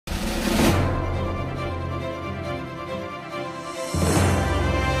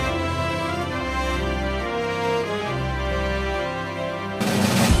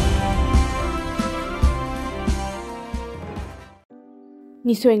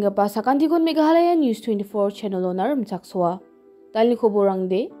Nisoenga pa sakantikon Meghalaya News 24 channel onar mchakswa. Dalni khoborang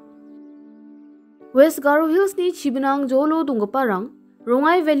de. West Garo Hills ni Chibinang Jolo Dungaparang,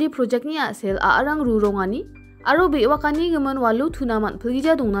 Rongai Valley project ni asel aarang rurongani, aro bewakani gaman walu tunaman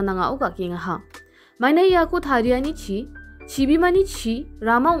pulija dungna nanga uga kinga ha. Mainai yako thariani chi, Chibimani chi,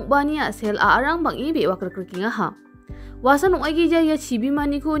 Rama ubani asel aarang bangi bewakar kinga ha. Wasan ungagija ya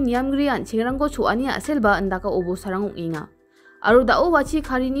Chibimani ko niamgri ancingrang ko chuani asel ba andaka obo sarang inga. Aru dao bachi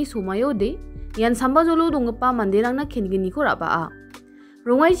karini sumayo de, yan samba jolo dongpa manderang na kengini ko raba.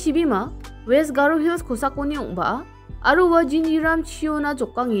 Rongai Chibima, West Garo Hills kosakoni ongba, aru wa jinjiram chiona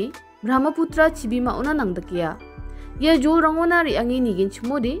jokangi, Brahmaputra Chibima una nangdakia. Ya jol rangona riangi nigin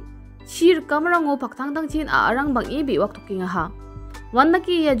chmode, chir kamrango paktangtang chin aarang bangi bewak tokinga ha.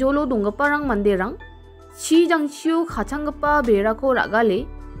 Wandaki ya jolo dongpa manderang, chi jang chiu khachangpa berako ragale,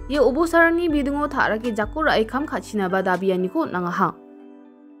 ye obosarani bidungo tharaki jakura ekam khachina ba dabiani ko nangaha.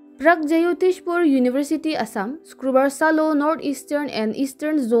 Prak Jayotishpur University Assam Scrubar Salo Northeastern and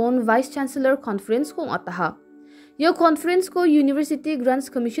Eastern Zone Vice Chancellor Conference ko ataha. Yo conference ko University Grants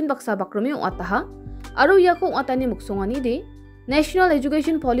Commission baksa bakrami ataha. Aru ya ko atani muksongani de National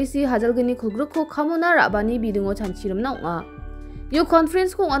Education Policy hajalgani khulgruk ko khamona rabani bidungo chanchiram na nga. Yo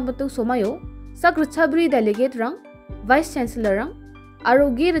conference ko atbatuk somayo Sakrchabri delegate rang Vice Chancellor rang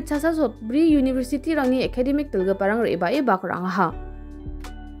Arogi Richasa Sotbri University rangni academic tilga parang reba e bakrang ha.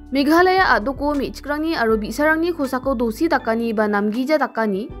 Meghalaya adoko michkrangni aro bisarangni khosako dosi takani ba namgija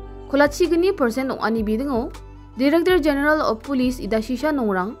takani khulachigni percent ongani bidingo Director General of Police idashisha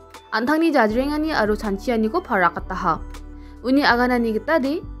nongrang anthangni jajrengani aro chanchiani ko pharakata ha. Uni aganani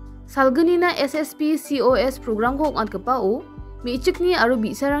gitade salgani na SSP COS program ko angkapa o michikni aro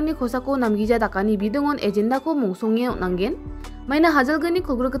bisarangni khosako namgija takani bidingon agenda ko mongsongye nangen Maina hajalgani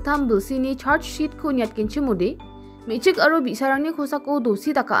khulgrakatam bilsini charge sheet ko nyatkin chimode michik aro bisarangni khosako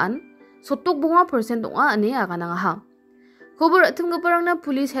dosi takaan sotok bunga percent onga ane agananga ha. Khobor athumgaparangna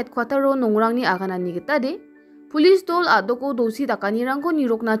police headquarter ro nongrangni aganani gitade police dol adoko dosi takani rangko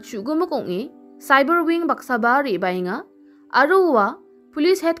nirokna chugumuk onge cyber wing baksaba rebainga aro wa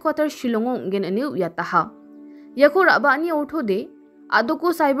police headquarter Shillong ngen ane uyata ha. Yako rabani orthode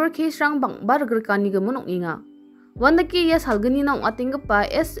adoko cyber case rang bangbar grkani gamon onginga. Wandaki ya salgani na atingpa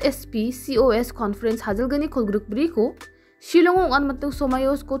SSP COS conference hajalgani khulgruk briko Shillong an matuk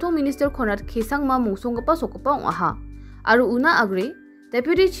somayos koto minister khonat khesang ma mungsongpa sokpa ongaha aru una agre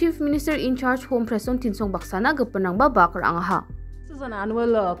Deputy Chief Minister in charge Home Preson Tinsong Baksana gapanang ba bakranga. This is an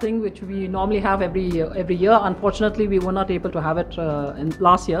annual thing which we normally have every year. Unfortunately, we were not able to have it in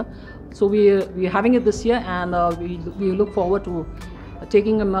last year, so we're having it this year, and we look forward to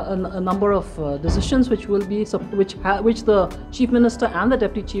taking a number of decisions which the Chief Minister and the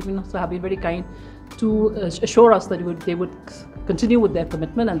Deputy Chief Minister have been very kind to assure us that they would continue with their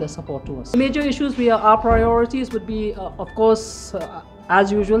commitment and their support to us. The major issues our priorities would be, of course,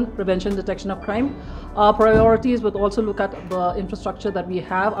 as usual, prevention, detection of crime. Our priorities would also look at the infrastructure that we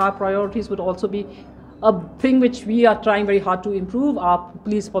have. Our priorities would also be a thing which we are trying very hard to improve, our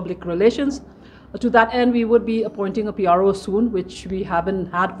police public relations. To that end, we would be appointing a PRO soon, which we haven't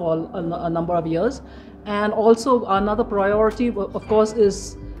had for a number of years. And also another priority, of course,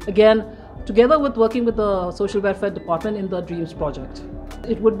 is again, together with working with the Social Welfare Department in the DREAMS project.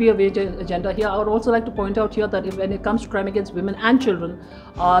 It would be a major agenda here. I would also like to point out here that when it comes to crime against women and children,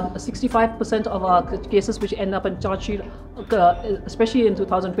 65% of our cases which end up in charge sheet, especially in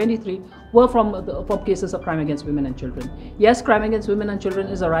 2023, were from cases of crime against women and children. Yes, crime against women and children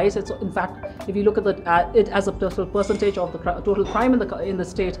is a rise. It's, in fact, if you look at it as a total percentage of the total crime in the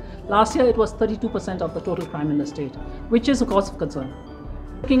state, last year it was 32% of the total crime in the state, which is a cause of concern.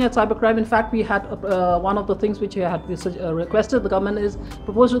 Looking at cybercrime, in fact, we had one of the things which we had requested the government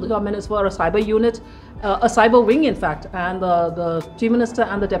proposed to the government is for a cyber unit, a cyber wing, in fact, and the Chief Minister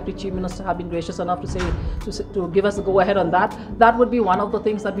and the Deputy Chief Minister have been gracious enough to give us the go ahead on that. That would be one of the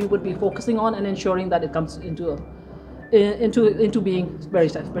things that we would be focusing on and ensuring that it comes into being very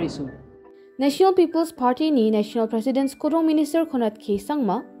soon. National People's Party ni National President's Koro Minister Khonat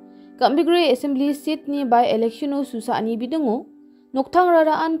Khesangma Kambigre Assembly seat ni by election o susa ani bidungo Noktang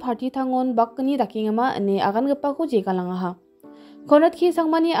raraan party tangon bakni dakingama ane agan gapa ko jekalanga ha. Khonat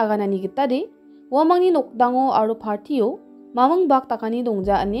khesangmani aganani gitade wamangni nokdango aro partyo mamang bak takani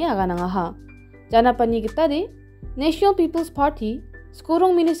dongja ane agananga ha. Janapani gitade National People's Party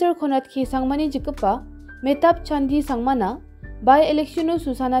Skorong Minister Khonat khesangmani jikapa metap chandi sangmana by election o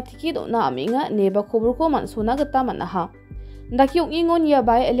susana tikit na aminga neba khobor ko mansona gata manaha. Ndakyong ingon ya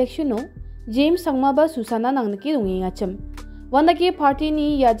by election o James sangma ba susana nangnaki donginga chem. Wandaki party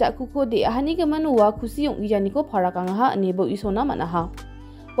ni ya jakuko de ahani ke manua kusi yung ijani ko parakanga ha nebo isona manaha.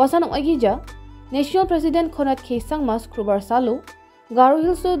 Wasanok agija, National President Konat Kesang Mas Krubar Salo, Garo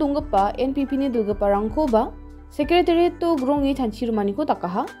Hills to Dungapa NPP ni Dulgapa Rangkoba, Secretariat to Grongi Tanchirumaniko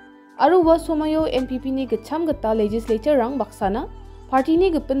Takaha, Aruwa Somayo NPP ni Gacham Gata Legislature Rang Baksana, Party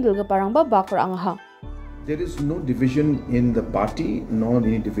ni Gupin Dulgapa Rangba Bakar Angaha. There is no division in the party, nor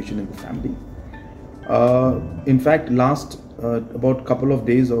any division in the family. In fact, last about couple of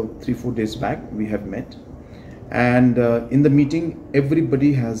days or 3-4 days back, we have met, and in the meeting,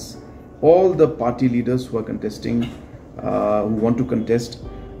 everybody has, all the party leaders who are contesting, who want to contest,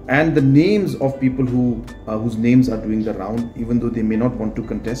 and the names of people whose names are doing the round, even though they may not want to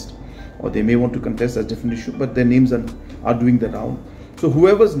contest, or they may want to contest as a different issue, but their names are doing the round. So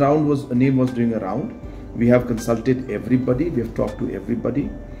whoever's name was doing a round, we have consulted everybody, we have talked to everybody,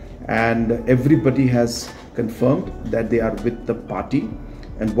 and everybody has confirmed that they are with the party,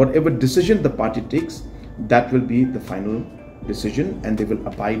 and whatever decision the party takes, that will be the final decision, and they will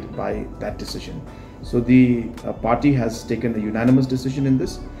abide by that decision. So the party has taken a unanimous decision in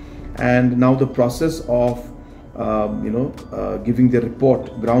this, and now the process of giving the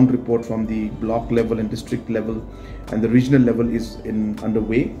report, ground report from the block level and district level and the regional level is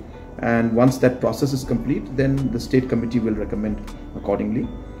underway. And once that process is complete, then the state committee will recommend accordingly.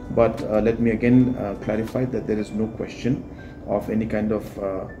 But let me again clarify that there is no question of any kind of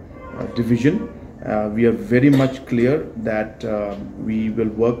division. We are very much clear that we will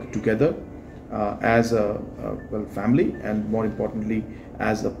work together as a family, and more importantly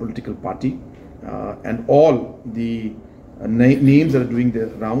as a political party, and all the names that are doing the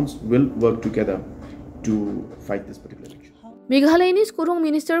rounds will work together to fight this particular election. Meghalaya ni Skurung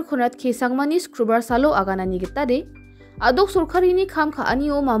Minister Konat Kesangmani Skrubar Salo aganani gitade, adok sorkari ni kam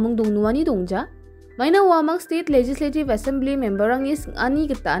kaani o mamung dongnuani dongja, maina wamang State Legislative Assembly memberang ni ani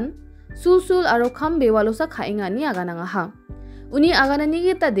gitan, sul aro kam bewalosa kaingani aganangaha. Uni aganani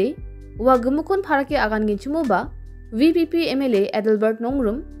gitade, wa gemukon parake agan ginchumuba, VPP MLA Adelbert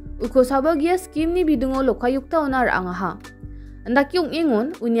Nongrum, uko sabagia scheme ni bidungo lokayukta onar angaha. Andak yung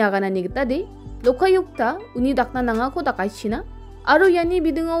ingon, uni aganani gitade, lokayukta uni dakna nangako dakay china, aro yani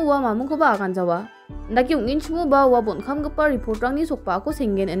bidungo wa mamung ko ba agan jawa. Andak yung inchumuba wa bonkam gapa reportrang ni sokpa ako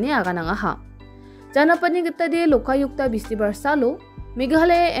singen ane aganangaha. Janapani gitade lokayukta bistibar salo,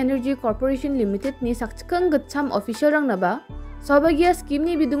 Meghalaya Energy Corporation Limited ni sakchikang gacham official rang naba, sabagia scheme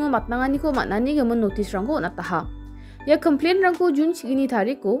ni bidungo matnangani ko matnani gamon notice rang ko nataha. Ya complaint rang ko June sigini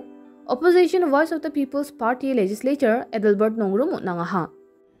tariko, Opposition Voice of the People's Party Legislature Adelbert Nongrum nangaha.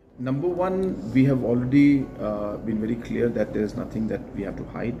 Number one, we have already been very clear that there is nothing that we have to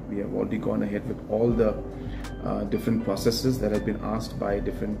hide. We have already gone ahead with all the different processes that have been asked by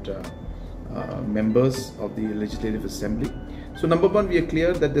different members of the Legislative Assembly. So number one, we are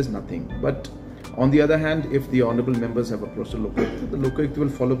clear that there's nothing. But on the other hand, if the honourable members have approached the Lokayukta will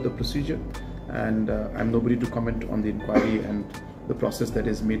follow the procedure, and I'm nobody to comment on the inquiry and the process that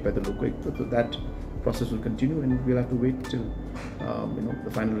is made by the Lokayukta. So that process will continue, and we'll have to wait till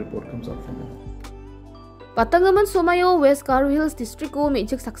the final report comes out from them. Patangaman Somayo West Garo Hills District ko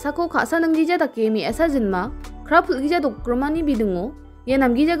mechik saksako khasa nanggija take mi asa jinma krap gija dokromani bidungo ye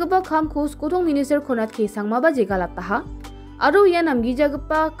namgija gapa kham ko Skotong Minister Konat Kesangma ba jegalataha aro ye namgija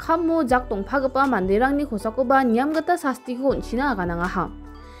gapa kham mo jak tongpha gapa manderang ni khosako ba niam gata sasti ko onchina aganangaha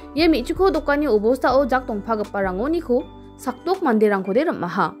ye mechiko dokani obosta o jak tongpha gapa rangoni ko saktok manderang ko de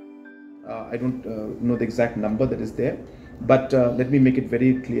ramaha. I don't know the exact number that is there, but let me make it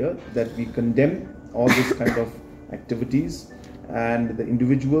very clear that we condemn all this kind of activities, and the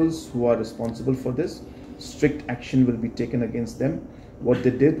individuals who are responsible for this, strict action will be taken against them. What they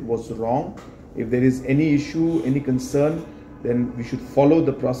did was wrong. If there is any issue, any concern, then we should follow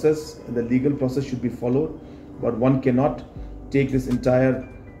the process. The legal process should be followed, but one cannot take this entire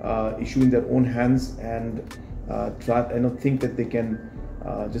issue in their own hands and think that they can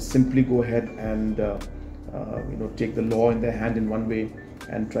just simply go ahead and take the law in their hand in one way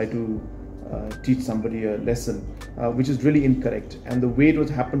and try to teach somebody a lesson, which is really incorrect, and the way it was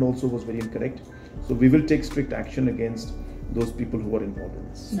happened also was very incorrect. So we will take strict action against those people who are involved in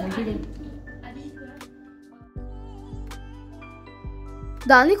this.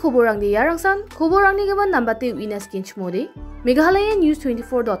 Dalni khoborang di yarangsan khoborang ni gaban nambate winas kinchmode Meghalaya News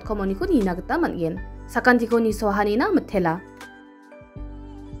 24.com oni ko ninagta mangen sakanti ko ni sohani na mathela